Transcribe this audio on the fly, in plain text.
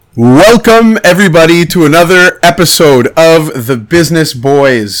Welcome, everybody, to another episode of The Business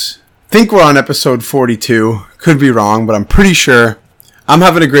Boys. Think we're on episode 42. Could be wrong, but I'm pretty sure. I'm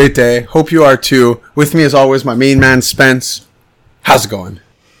having a great day. Hope you are too. With me, as always, my main man, Spence. How's it going?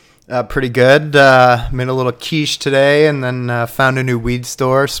 Pretty good. Made a little quiche today and then found a new weed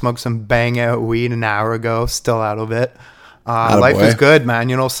store. Smoked some bang out weed an hour ago. Still out of it. Life is good, man.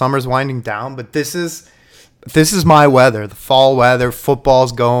 You know, summer's winding down, but this is my weather, the fall weather.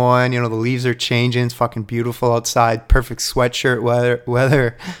 Football's going, you know, the leaves are changing. It's fucking beautiful outside. Perfect sweatshirt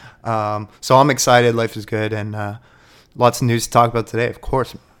weather. So I'm excited. Life is good. And lots of news to talk about today. Of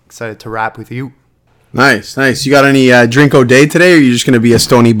course, I'm excited to rap with you. Nice. You got any drink o' day today, or are you just going to be a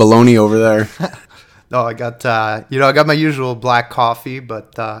stony baloney over there? No, I got, I got my usual black coffee,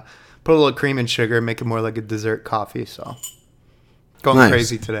 but put a little cream and sugar, make it more like a dessert coffee. So going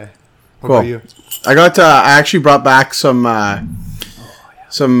crazy today. What about you? I actually brought back some well,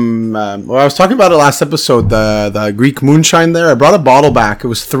 I was talking about it last episode, the Greek moonshine there. I brought a bottle back. It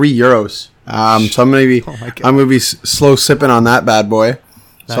was €3. So I'm gonna be slow sipping on that bad boy.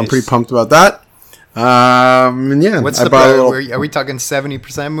 So I'm pretty pumped about that. And yeah, what's are we talking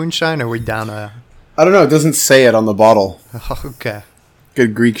 70% moonshine, or are we down a? I don't know. It doesn't say it on the bottle. Okay.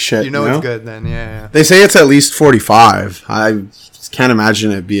 Good Greek shit. You know it's good then, yeah. They say it's at least 45. I can't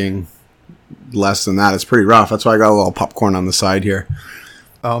imagine it being less than that. It's pretty rough. That's why I got a little popcorn on the side here.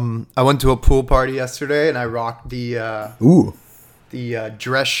 I went to a pool party yesterday and I rocked the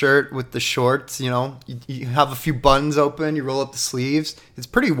dress shirt with the shorts. You know, you have a few buttons open, you roll up the sleeves. It's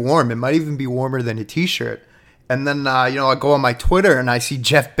pretty warm. It might even be warmer than a t-shirt. And then I go on my Twitter and I see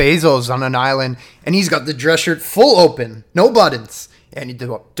Jeff Bezos on an island and he's got the dress shirt full open, no buttons. And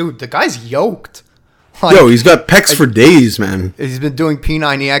dude, the guy's yoked. Like, yo, he's got pecs for days, man. He's been doing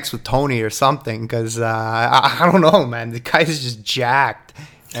P90X with Tony or something, because I don't know, man. The guy's just jacked.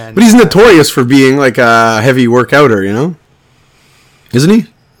 But he's notorious for being like a heavy workouter, you know? Isn't he?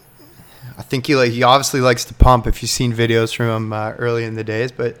 I think he obviously likes to pump, if you've seen videos from him early in the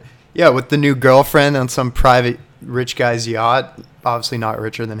days. But yeah, with the new girlfriend on some private rich guy's yacht, obviously not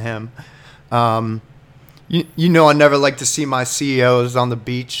richer than him. You know, I never like to see my CEOs on the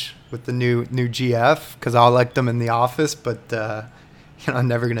beach with the new GF, because I like them in the office, but I'm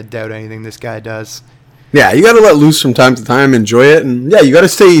never gonna doubt anything this guy does. Yeah, you got to let loose from time to time, enjoy it, and yeah, he's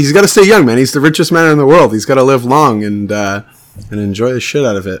got to stay young, man. He's the richest man in the world. He's got to live long and enjoy the shit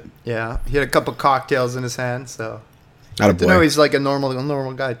out of it. Yeah, he had a couple cocktails in his hand, so I don't know, he's like a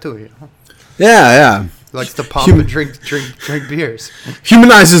normal guy too, you know? Yeah. He likes to pump and drink beers.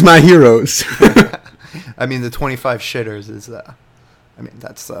 Humanizes my heroes. I mean, the 25 shitters is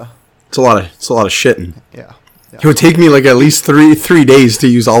that's it's a lot of shitting. Yeah. It would take me like at least three days to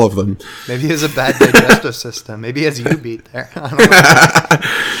use all of them. Maybe he has a bad digestive system. Maybe he has you beat there. I don't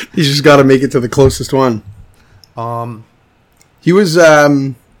know. He's just got to make it to the closest one. He was.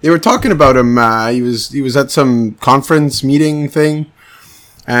 They were talking about him. He was at some conference meeting thing,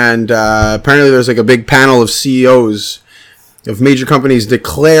 and apparently there's like a big panel of CEOs of major companies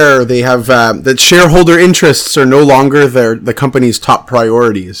declare they have that shareholder interests are no longer the company's top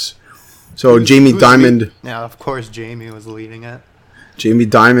priorities. So Jamie Dimon, yeah, of course, Jamie was leading it. Jamie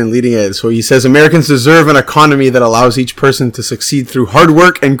Dimon leading it. So he says Americans deserve an economy that allows each person to succeed through hard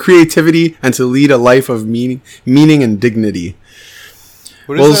work and creativity, and to lead a life of meaning and dignity.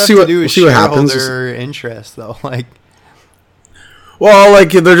 What does that have to do with shareholder interest, though? Well, like,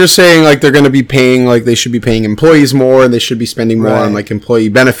 they're just saying, like, they're going to be paying, like, they should be paying employees more, and they should be spending more on, like, employee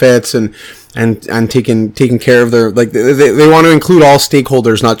benefits and taking care of their, like, they want to include all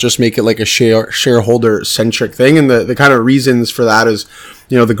stakeholders, not just make it like a shareholder centric thing. And the kind of reasons for that is,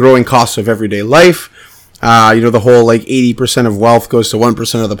 you know, the growing costs of everyday life. The whole, like, 80% of wealth goes to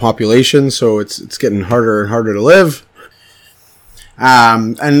 1% of the population, so it's getting harder and harder to live.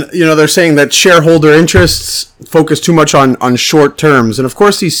 And they're saying that shareholder interests focus too much on short terms, and of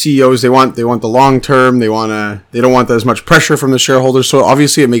course these CEOs they want the long term. They don't want as much pressure from the shareholders. So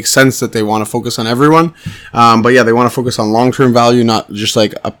obviously it makes sense that they want to focus on everyone. But yeah, they want to focus on long term value, not just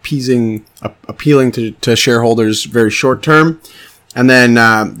like appealing to shareholders very short term. And then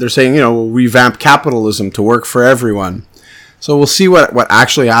they're saying revamp capitalism to work for everyone. So we'll see what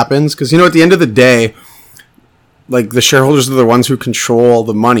actually happens, because at the end of the day, like, the shareholders are the ones who control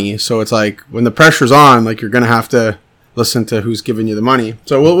the money. So it's like, when the pressure's on, like, you're going to have to listen to who's giving you the money.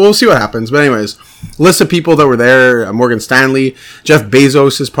 So we'll see what happens. But anyways, list of people that were there: Morgan Stanley, Jeff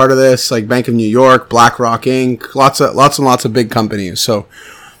Bezos is part of this, like Bank of New York, BlackRock Inc., lots and lots of big companies. So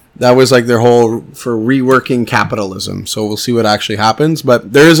that was like their whole for reworking capitalism. So we'll see what actually happens.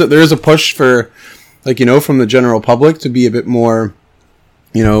 But there is a push for, like, from the general public to be a bit more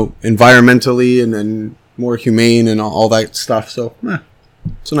environmentally and more humane and all that stuff. So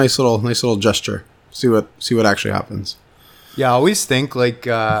it's a nice little gesture. See what actually happens. Yeah, I always think like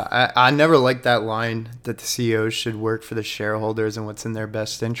I never liked that line that the CEOs should work for the shareholders and what's in their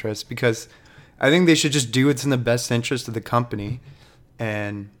best interest, because I think they should just do what's in the best interest of the company,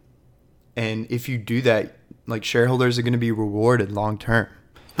 and if you do that, like, shareholders are going to be rewarded long term.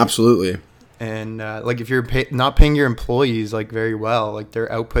 Absolutely. And like if you're not paying your employees like very well, like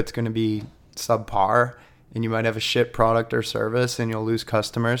their output's going to be subpar, and you might have a shit product or service, and you'll lose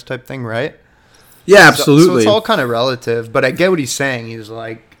customers type thing, right? Yeah, absolutely. So it's all kind of relative, but I get what he's saying. He's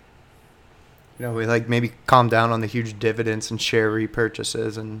like, we like maybe calm down on the huge dividends and share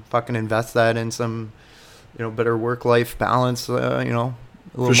repurchases and fucking invest that in some, better work-life balance. A little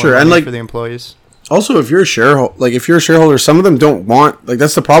for sure, more and like for the employees. Also, if you're a shareholder, some of them don't want, like,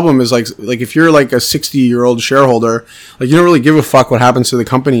 that's the problem is like if you're like a 60-year-old shareholder, like, you don't really give a fuck what happens to the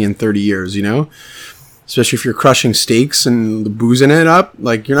company in 30 years, especially if you're crushing steaks and boozing it up.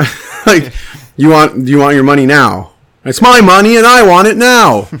 Like, you're not like, you want your money now. It's my money and I want it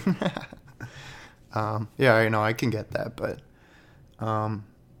now. Yeah, I can get that, but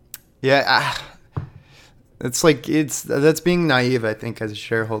it's like that's being naive, I think, as a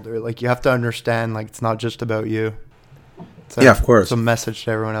shareholder. Like, you have to understand, like, it's not just about you. Of course. It's a message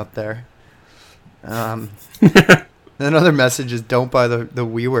to everyone out there. Another message is don't buy the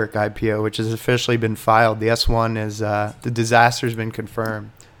WeWork IPO, which has officially been filed. The S1 is the disaster's been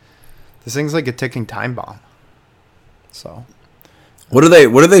confirmed. This thing's like a ticking time bomb. So, what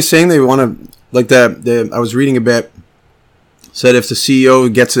are they saying they want to, like, I was reading a bit, said if the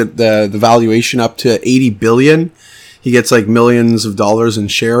CEO gets the valuation up to 80 billion, he gets like millions of dollars in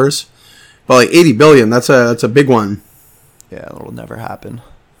shares. But like 80 billion, that's a big one. Yeah, it'll never happen.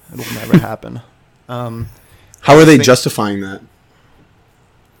 It'll never happen. How are they justifying that?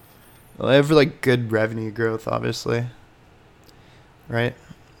 Well, they have like good revenue growth, obviously. Right?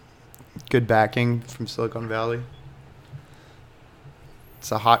 Good backing from Silicon Valley.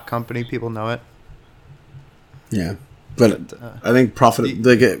 It's a hot company. People know it. Yeah. But I think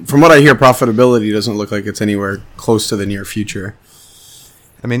from what I hear, profitability doesn't look like it's anywhere close to the near future.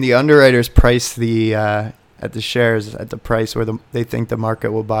 I mean, the underwriters price at the shares at the price where they think the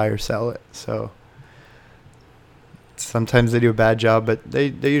market will buy or sell it. So sometimes they do a bad job, but they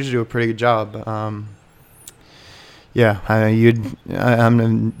usually do a pretty good job. Yeah,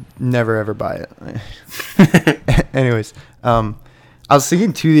 I'm never ever buy it. Anyways, I was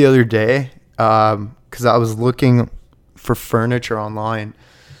thinking too the other day, because I was looking for furniture online.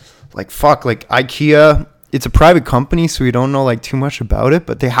 Like, IKEA, it's a private company, so we don't know like too much about it,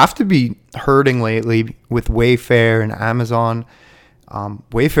 but they have to be hurting lately with Wayfair and Amazon.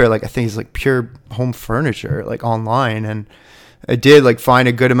 Wayfair, like, I think is like pure home furniture, like, online, and I did like find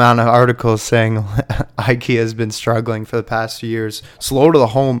a good amount of articles saying IKEA has been struggling for the past few years, slow to the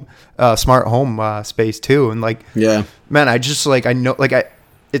home, smart home space too, and like, yeah, man,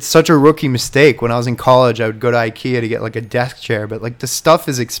 it's such a rookie mistake. When I was in college, I would go to IKEA to get like a desk chair, but like the stuff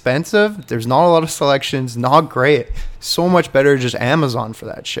is expensive. There's not a lot of selections, not great. So much better just Amazon for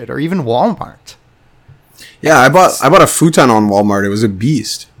that shit, or even Walmart. Yeah, I bought a futon on Walmart. It was a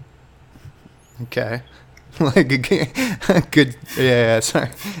beast. Okay. Like a good, yeah, sorry.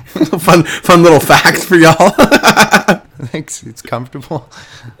 fun little fact for y'all. Thanks. It's comfortable.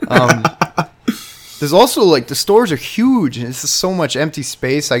 There's also like the stores are huge, and it's just so much empty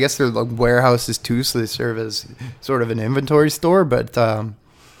space. I guess they're like warehouses too, so they serve as sort of an inventory store. But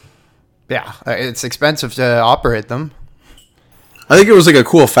yeah, it's expensive to operate them. I think it was like a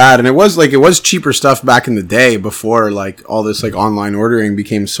cool fad, and it was cheaper stuff back in the day before like all this like online ordering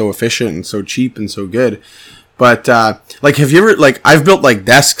became so efficient and so cheap and so good. But like, have you ever, like, I've built like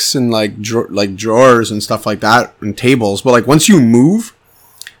desks and like drawers and stuff like that and tables, but like once you move,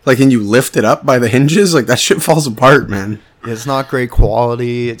 like, and you lift it up by the hinges, like, that shit falls apart, man. It's not great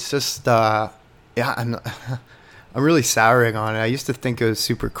quality. It's just yeah, I'm really souring on it. I used to think it was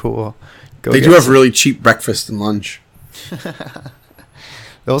super cool. They do have really cheap breakfast and lunch.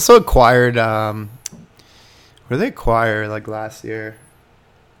 They also acquired what did they acquire like last year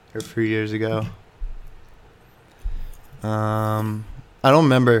or a few years ago? I don't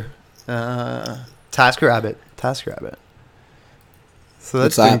remember. TaskRabbit. So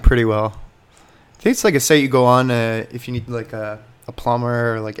that's doing pretty well. I think it's like a site you go on if you need like a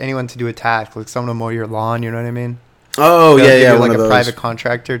plumber or like anyone to do a task, like someone to mow your lawn, you know what I mean? Oh, yeah, like a private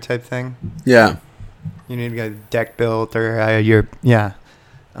contractor type thing. Yeah. You need to get a deck built or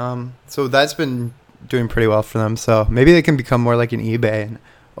so that's been doing pretty well for them. So maybe they can become more like an eBay and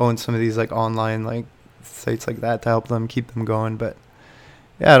own some of these like online like sites like that to help them keep them going. But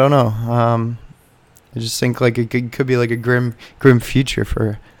Yeah, I don't know. I just think like it could be like a grim future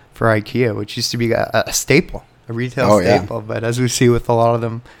for IKEA, which used to be a staple, a retail staple. Yeah. But as we see with a lot of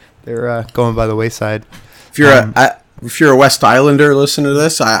them, they're going by the wayside. If you're a West Islander listening to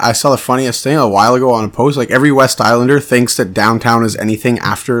this, I saw the funniest thing a while ago on a post. Like, every West Islander thinks that downtown is anything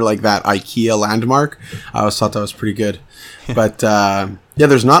after like that IKEA landmark. I always thought that was pretty good. But yeah,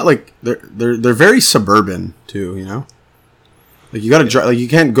 there's not like they're very suburban too. You know, like you got to drive. Like, you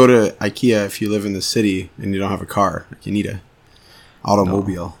can't go to IKEA if you live in the city and you don't have a car. Like, you need a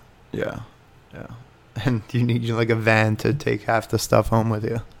automobile. No. Yeah, and you need like a van to take half the stuff home with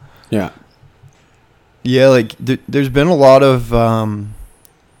you. Yeah. Yeah, like there's been a lot of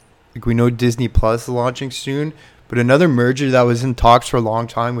like, we know Disney Plus is launching soon, but another merger that was in talks for a long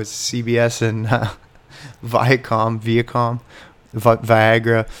time was CBS and Viacom,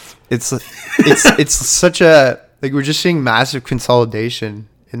 Viagra. It's such a, like, we're just seeing massive consolidation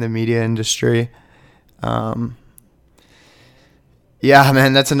in the media industry. Yeah,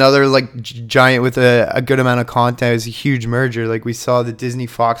 man, that's another like giant with a good amount of content. It was a huge merger. Like, we saw the Disney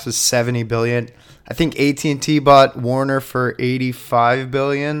Fox was $70 billion. I think AT&T bought Warner for $85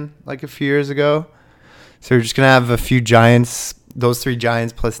 billion like a few years ago. So we're just gonna have a few giants, those three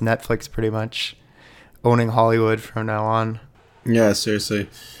giants plus Netflix, pretty much owning Hollywood from now on. Yeah, seriously.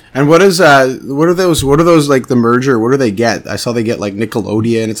 And what are those like the merger? What do they get? I saw they get like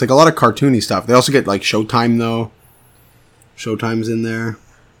Nickelodeon. It's like a lot of cartoony stuff. They also get like Showtime though. Showtime's in there.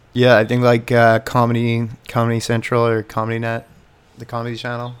 Yeah, I think like Comedy Central or Comedy Net, the Comedy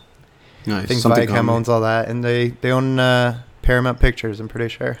Channel. Nice. I think Viacom owns all that, and they own Paramount Pictures, I'm pretty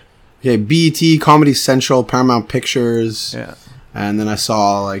sure. Yeah, BET, Comedy Central, Paramount Pictures. Yeah. And then I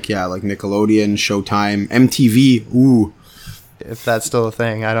saw like Nickelodeon, Showtime, MTV. Ooh. If that's still a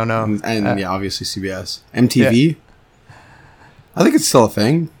thing, I don't know. And yeah, obviously CBS. MTV. Yeah. I think it's still a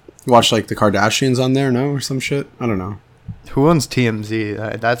thing. You watch like the Kardashians on there, no, or some shit. I don't know. Who owns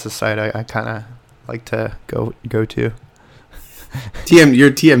TMZ? That's a site I kind of like to go to. You're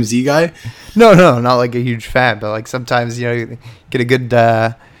a TMZ guy? No, not like a huge fan, but like sometimes, you know, get a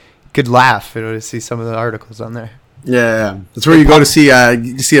good laugh, you know, to see some of the articles on there. Yeah. That's where you go to see a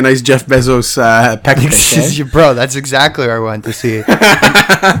nice Jeff Bezos peck pic. Bro, that's exactly where I went to see it.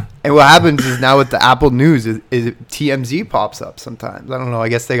 And what happens is now with the Apple News is TMZ pops up sometimes. I don't know. I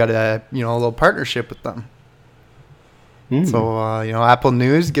guess they got a little partnership with them. So, Apple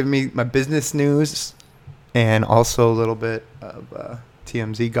News, give me my business news and also a little bit of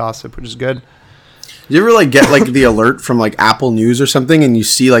TMZ gossip, which is good. You ever like get like the alert from like Apple News or something, and you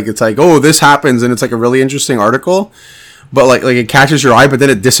see like it's like, oh, this happens, and it's like a really interesting article, but like it catches your eye, but then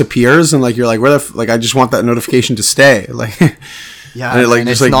it disappears, and like you're like, where the like I just want that notification to stay, like yeah, and it like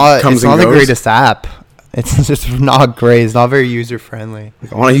just like comes and goes. It's not the greatest app. It's just not great. It's not very user friendly.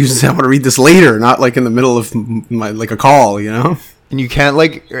 Like, I want to use this. I want to read this later, not like in the middle of my like a call, you know. And you can't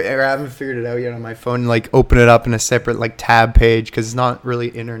like, or I haven't figured it out yet on my phone. Like open it up in a separate like tab page because it's not really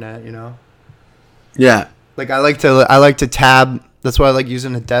internet, you know. Yeah. Like I like to tab. That's why I like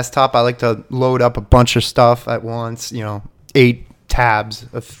using a desktop. I like to load up a bunch of stuff at once. 8 tabs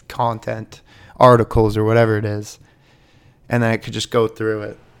of content, articles or whatever it is, and then I could just go through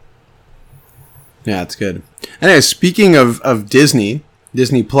it. Yeah, it's good. Anyway, speaking of Disney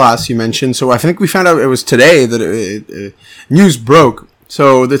Plus, you mentioned. So I think we found out it was today that news broke.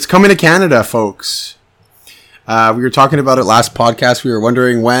 So it's coming to Canada, folks. We were talking about it last podcast. We were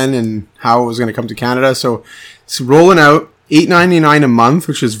wondering when and how it was going to come to Canada. So it's rolling out $8.99 a month,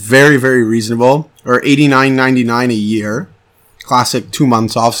 which is very, very reasonable, or $89.99 a year. Classic 2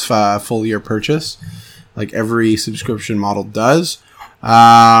 months off full year purchase, like every subscription model does.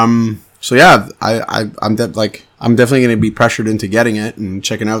 So yeah, I'm definitely going to be pressured into getting it and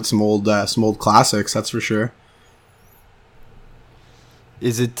checking out some old classics. That's for sure.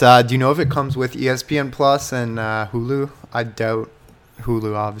 Is it? Do you know if it comes with ESPN Plus and Hulu? I doubt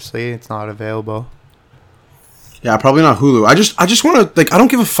Hulu. Obviously, it's not available. Yeah, probably not Hulu. I just want to I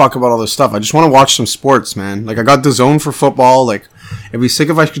don't give a fuck about all this stuff. I just want to watch some sports, man. Like I got DAZN for football. Like it'd be sick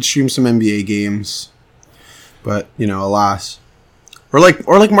if I could stream some NBA games, but alas. Or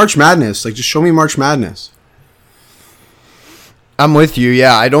like March Madness. Like, just show me March Madness. I'm with you.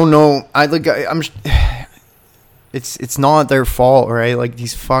 Yeah, I don't know. It's not their fault, right? Like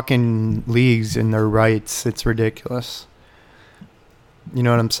these fucking leagues and their rights. It's ridiculous. You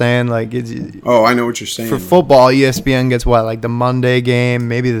know what I'm saying? Like oh, I know what you're saying. For football, ESPN gets what, like the Monday game,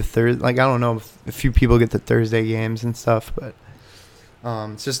 maybe the Thursday. Like I don't know if a few people get the Thursday games and stuff, but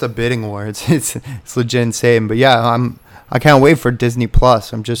it's just a bidding war. It's legit insane. But yeah, I can't wait for Disney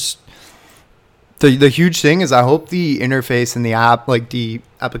Plus. I'm just The huge thing is I hope the interface in the app, like the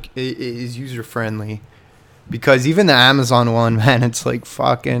app, is user friendly, because even the Amazon one, man, it's like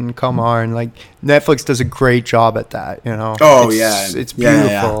fucking come on. Like Netflix does a great job at that, you know. It's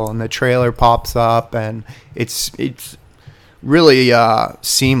beautiful, and the trailer pops up, and it's really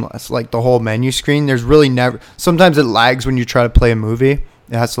seamless. Like the whole menu screen, there's really never. Sometimes it lags when you try to play a movie.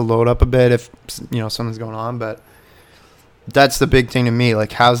 It has to load up a bit if something's going on, but. That's the big thing to me.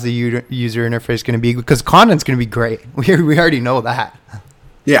 Like, how's the user interface going to be? Because content's going to be great. We already know that.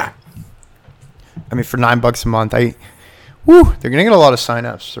 Yeah. I mean, for $9 a month, they're going to get a lot of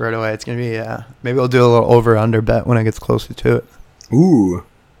signups right away. It's going to be, maybe I'll do a little over-under bet when it gets closer to it. Ooh.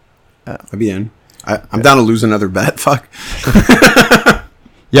 I'd be in. I'm down to lose another bet. Fuck.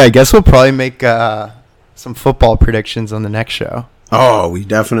 Yeah, I guess we'll probably make some football predictions on the next show. Oh, we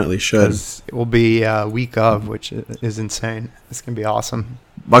definitely should. It will be week of, which is insane. It's going to be awesome.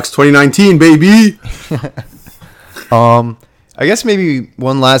 Bucks 2019, baby. I guess maybe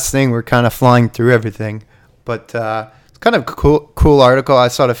one last thing. We're kind of flying through everything, but it's kind of cool article. I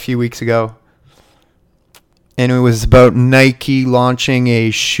saw it a few weeks ago, and it was about Nike launching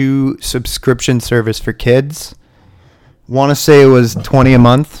a shoe subscription service for kids. Want to say it was $20 a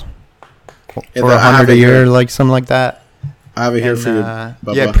month or $100 a year, like something like that. I have it here for you.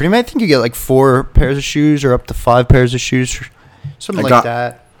 Bubba. Yeah, pretty much. I think you get like 4 pairs of shoes or up to 5 pairs of shoes, something like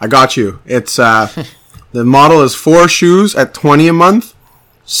that. I got you. It's the model is 4 shoes at $20 a month,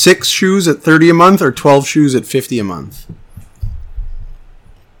 6 shoes at $30 a month, or 12 shoes at $50 a month.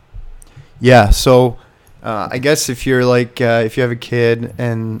 Yeah. So, I guess if you're like if you have a kid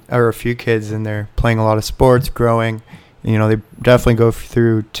or a few kids and they're playing a lot of sports, growing, they definitely go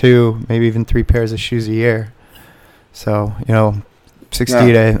through 2, maybe even 3 pairs of shoes a year. So, $60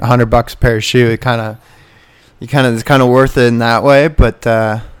 to $100 a pair of shoe, it's kind of worth it in that way. But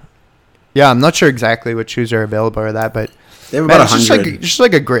I'm not sure exactly what shoes are available or that, but they have about 100. Just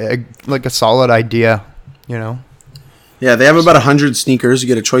like a great, like a solid idea, Yeah, they have about 100 sneakers. You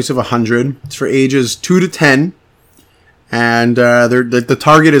get a choice of 100. It's for ages 2 to 10, and the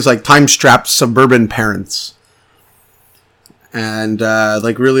target is like time-strapped suburban parents. And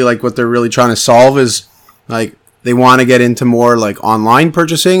what they're really trying to solve is like. They want to get into more like online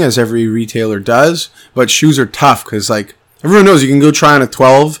purchasing, as every retailer does, but shoes are tough because like everyone knows you can go try on a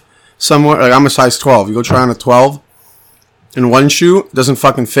 12 somewhere. Like I'm a size 12. You go try on a 12 in one shoe, it doesn't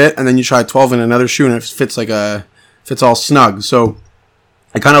fucking fit, and then you try 12 in another shoe and it fits all snug. So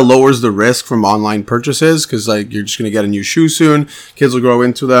it kind of lowers the risk from online purchases because like you're just gonna get a new shoe soon. Kids will grow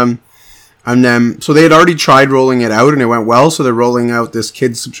into them. And then so they had already tried rolling it out and it went well, so they're rolling out this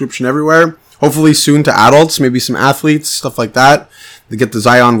kids subscription everywhere. Hopefully soon to adults, maybe some athletes, stuff like that. They get the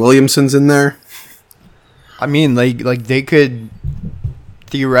Zion Williamsons in there. I mean, like they could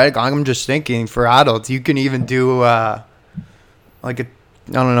theoretically. I'm just thinking for adults, you can even do like a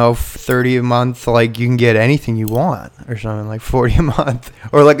 30 a month. Like you can get anything you want or something, like 40 a month,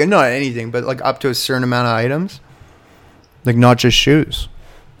 or like not anything, but like up to a certain amount of items, like not just shoes.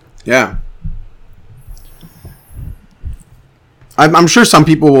 Yeah. I'm sure some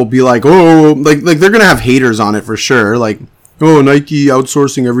people will be like, oh, like they're going to have haters on it for sure. Like, oh, Nike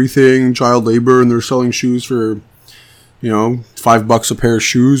outsourcing everything, child labor, and they're selling shoes for, $5 a pair of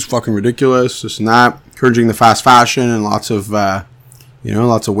shoes. Fucking ridiculous. This and that. Encouraging the fast fashion and lots of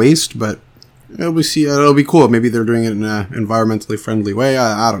waste. But it'll be cool. Maybe they're doing it in an environmentally friendly way.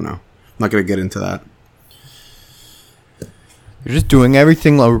 I don't know. I'm not going to get into that. They're just doing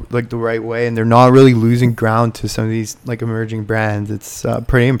everything like the right way, and they're not really losing ground to some of these like emerging brands. It's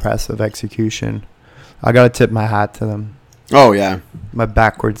pretty impressive execution. I gotta tip my hat to them. Oh yeah, my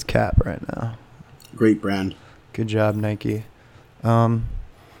backwards cap right now. Great brand. Good job, Nike.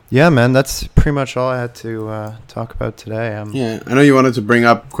 Yeah, man, that's pretty much all I had to talk about today. Yeah, I know you wanted to bring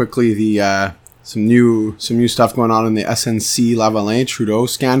up quickly the some new stuff going on in the SNC Lavalin Trudeau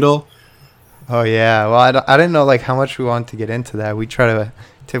scandal. Oh yeah, well I didn't know like how much we want to get into that. We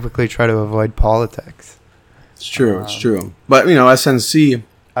typically try to avoid politics. It's true, it's true. But SNC.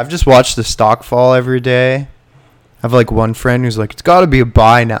 I've just watched the stock fall every day. I have like one friend who's like, it's got to be a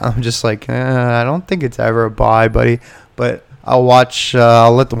buy now. I'm just like, I don't think it's ever a buy, buddy. But I'll watch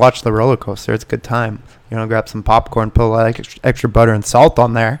the roller coaster. It's a good time. Grab some popcorn, put a lot of extra butter and salt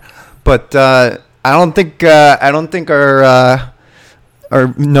on there. But I don't think our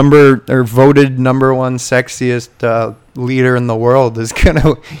voted number one sexiest leader in the world is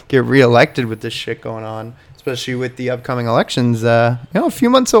gonna get reelected with this shit going on, especially with the upcoming elections. A few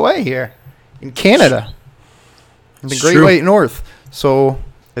months away here in Canada, in the Great White North. So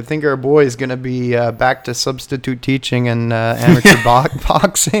I think our boy is going to be back to substitute teaching and amateur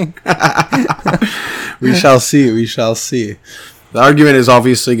boxing. We shall see. We shall see. The argument is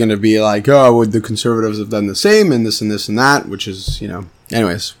obviously going to be like, oh, would the Conservatives have done the same and this and this and that, which is,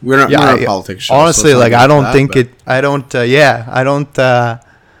 anyways, we're not a politics show. Honestly, so I don't think that,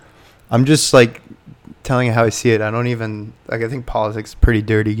 I'm just like telling you how I see it. I don't even, I think politics is a pretty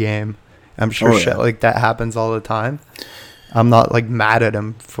dirty game. I'm sure shit like that happens all the time. I'm not like mad at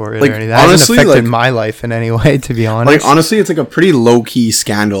him for it or anything. That hasn't affected my life in any way, to be honest. Like honestly, it's like a pretty low key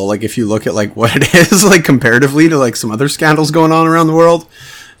scandal. Like if you look at like what it is, like comparatively to like some other scandals going on around the world.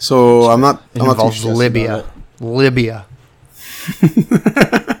 So I'm not. It involves Libya.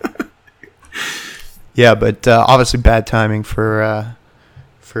 Yeah, but obviously bad timing for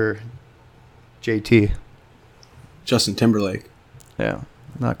JT. Justin Timberlake. Yeah,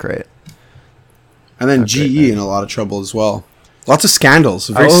 not great. And then GE in a lot of trouble as well. Lots of scandals.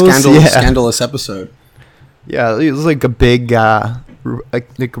 A very scandalous episode. Yeah, it was like a big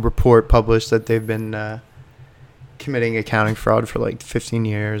like a report published that they've been committing accounting fraud for like 15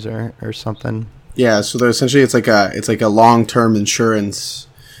 years or something. Yeah, so essentially it's like a long-term insurance.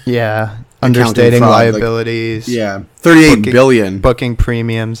 Yeah, understating fraud, liabilities. Like, 38 billion booking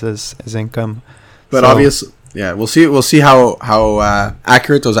premiums as income. But obviously, we'll see how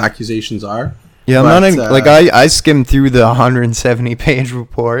accurate those accusations are. Yeah, I skimmed through the 170-page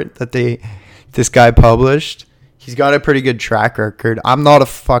report that this guy published. He's got a pretty good track record. I'm not a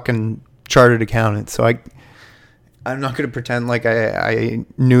fucking chartered accountant, so I'm not going to pretend like I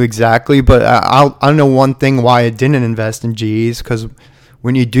knew exactly, but I know one thing why I didn't invest in GEs, because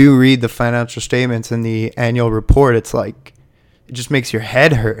when you do read the financial statements in the annual report, it's like, it just makes your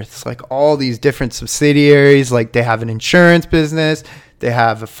head hurt. It's like all these different subsidiaries, like they have an insurance business, they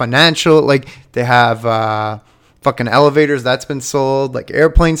have a financial, like they have fucking elevators that's been sold, like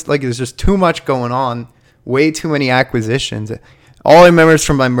airplanes, like there's just too much going on, way too many acquisitions. All I remember is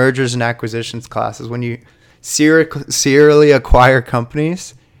from my mergers and acquisitions classes, when you serially acquire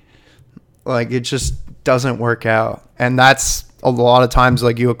companies, like it just doesn't work out. And that's a lot of times,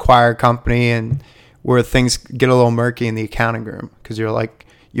 like you acquire a company and where things get a little murky in the accounting room, because you're like,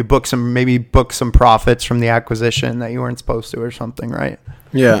 you book some profits from the acquisition that you weren't supposed to or something, right?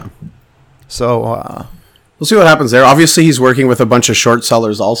 Yeah. So we'll see what happens there. Obviously, he's working with a bunch of short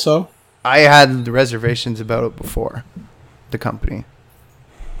sellers also. I had reservations about it before the company,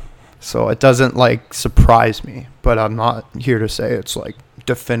 so it doesn't like surprise me, but I'm not here to say it's like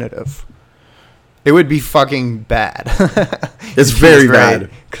definitive. It would be fucking bad. It's very bad.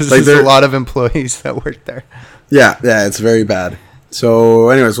 Because like, there's a lot of employees that work there. Yeah, it's very bad. So,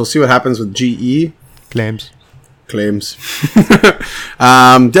 anyways, we'll see what happens with GE. Claims. That's,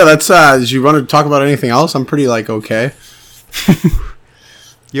 do you want to talk about anything else? I'm pretty, like, okay.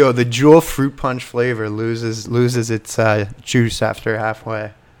 Yo, the Jewel fruit punch flavor loses its juice after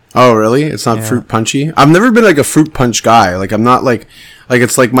halfway. Oh, really? It's not fruit punchy? I've never been, like, a fruit punch guy. Like, I'm not, like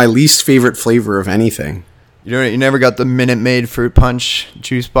it's, like, my least favorite flavor of anything. You never got the Minute Maid fruit punch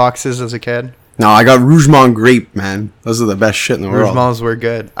juice boxes as a kid? No, I got Rougemont grape, man. Those are the best shit in the world. Rougemonts were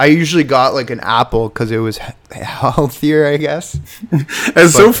good. I usually got like an apple because it was healthier, I guess.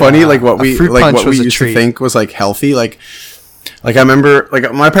 It's so funny, like what we used to think was like healthy. Like I remember,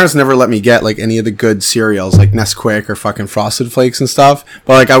 like my parents never let me get like any of the good cereals, like Nesquik or fucking Frosted Flakes and stuff.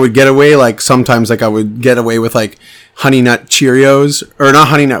 But like I would get away, like sometimes, like I would get away with like Honey Nut Cheerios, or not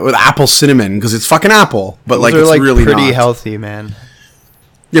Honey Nut, with apple cinnamon, because it's fucking apple. But those like it's like really pretty healthy, man.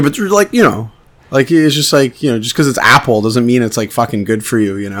 Yeah, but like like, it's just like, just because it's apple doesn't mean it's, like, fucking good for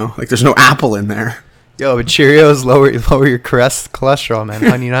you, Like, there's no apple in there. Yo, but Cheerios lower your cholesterol, man.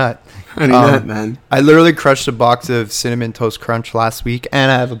 Honey Nut. Honey Nut, man. I literally crushed a box of Cinnamon Toast Crunch last week,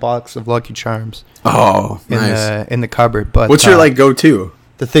 and I have a box of Lucky Charms. Oh, nice. In the cupboard. But what's your, like, go-to?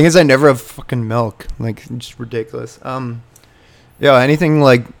 The thing is, I never have fucking milk. Like, just ridiculous. Anything,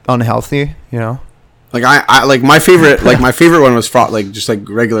 like, unhealthy, Like I like my favorite one was just like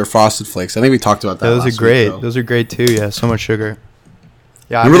regular Frosted Flakes. I think we talked about that. Those are great. Those are great too. Yeah, so much sugar.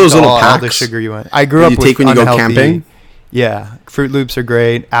 Yeah, remember those little packs? All the sugar you went. I grew up with when you go camping. Yeah, Fruit Loops are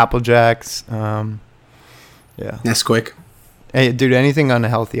great. Apple Jacks. Yeah. Nesquik. Hey, dude, anything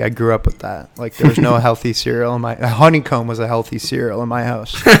unhealthy. I grew up with that. Like there was no healthy cereal in my. Honeycomb was a healthy cereal in my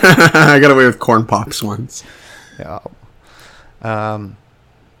house. I got away with corn pops once. Yeah.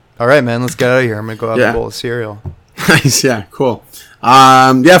 All right, man, let's get out of here. I'm going to go have a bowl of cereal. Nice, yeah, cool.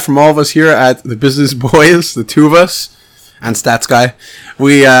 From all of us here at the Business Boys, the two of us, and Stats Guy,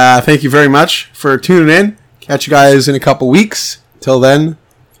 we thank you very much for tuning in. Catch you guys in a couple weeks. Till then,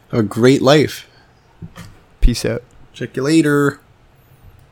 have a great life. Peace out. Check you later.